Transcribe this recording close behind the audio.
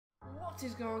What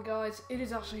is going on, guys? It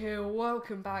is Ashley here.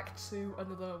 Welcome back to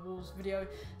another Wolves video.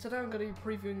 Today I'm going to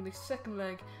be previewing the second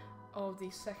leg of the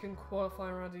second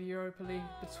qualifying round of the Europa League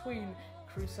between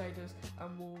Crusaders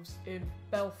and Wolves in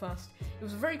Belfast. It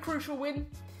was a very crucial win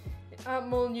at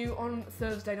Molineux on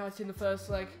Thursday night in the first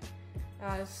leg,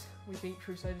 as we beat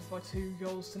Crusaders by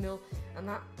 2-0, and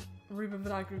that Ruben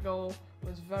Vinagre goal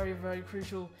was very, very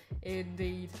crucial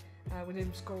indeed, with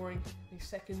him scoring the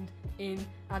second in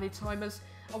added time. As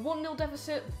a 1-0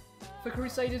 deficit for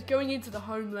Crusaders going into the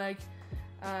home leg,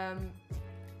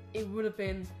 it would have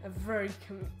been a very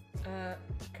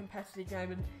competitive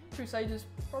game, and Crusaders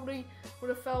probably would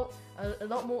have felt a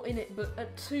lot more in it. But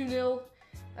at 2-0,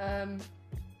 as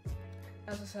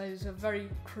I say, it's a very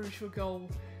crucial goal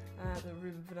that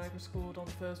Ruben Vinagre scored on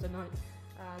Thursday night,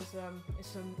 as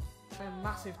it's a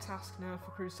massive task now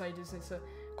for Crusaders. It's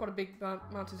quite a big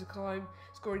mountain to climb.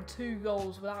 Scoring 2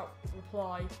 goals without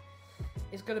reply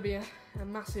is going to be a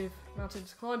massive mountain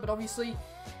to climb, but obviously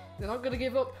they're not going to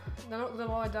give up, they're not going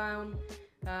to lie down.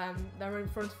 They're in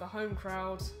front of a home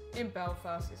crowd in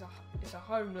Belfast. It's a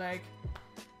home leg.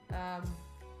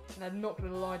 They're not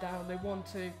going to lie down. They want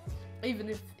to, even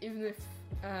if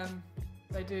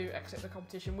they do exit the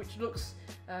competition, which looks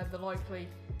the likely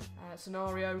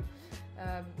scenario.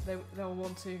 They'll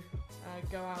want to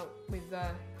go out with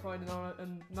pride and honour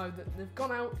and know that they've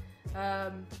gone out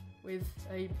with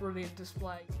a brilliant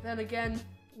display. Then again,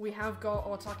 we have got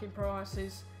our attacking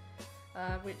prowesses,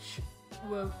 which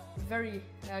were very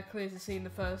clear to see in the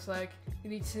first leg.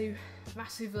 We need to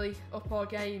massively up our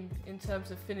game in terms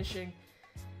of finishing,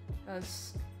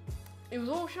 as it was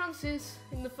all chances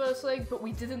in the first leg, but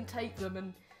we didn't take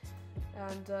them,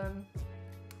 and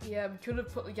yeah, we could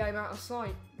have put the game out of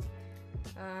sight,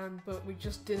 but we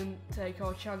just didn't take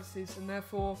our chances, and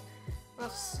therefore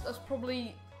that's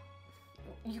probably,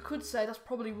 you could say that's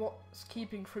probably what's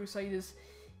keeping Crusaders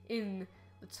in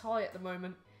the tie at the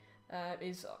moment,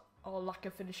 is our lack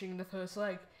of finishing in the first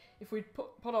leg. If we'd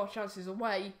put our chances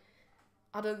away,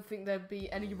 I don't think there'd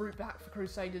be any route back for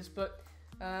Crusaders, but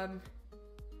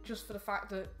just for the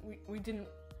fact that we didn't,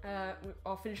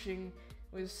 our finishing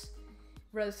was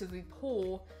relatively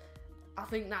poor, I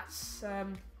think that's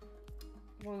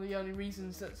one of the only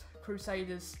reasons that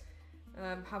Crusaders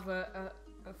have a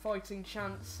fighting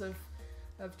chance of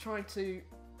trying to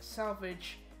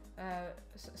salvage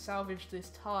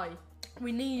this tie.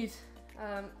 We need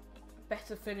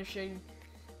better finishing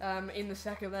in the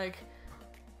second leg,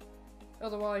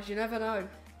 otherwise you never know.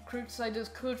 Crusaders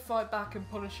could fight back and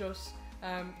punish us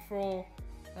for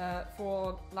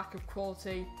lack of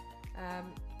quality,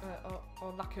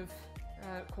 or lack of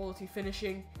quality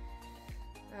finishing,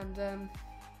 and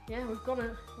yeah, we've got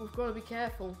to be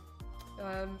careful.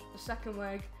 The second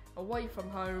leg away from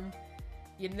home,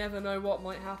 you never know what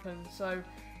might happen. So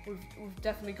we've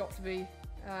definitely got to be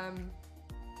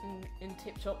in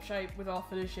tip-top shape with our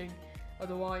finishing.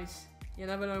 Otherwise, you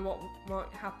never know what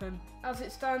might happen. As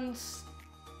it stands,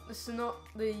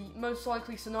 the most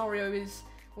likely scenario is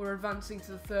we're advancing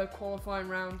to the third qualifying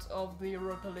round of the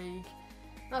Europa League.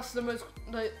 That's the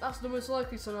most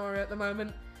likely scenario at the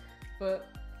moment. But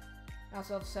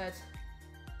as I've said,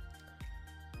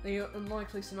 the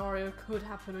unlikely scenario could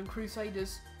happen, and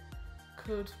Crusaders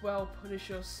could well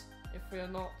punish us if we are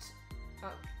not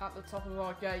at the top of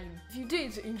our game. If you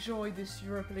did enjoy this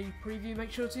Europa League preview,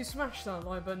 make sure to smash that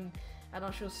like button, and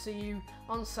I shall see you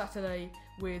on Saturday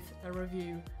with a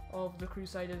review of the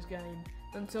Crusaders game.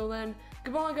 Until then,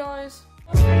 goodbye, guys.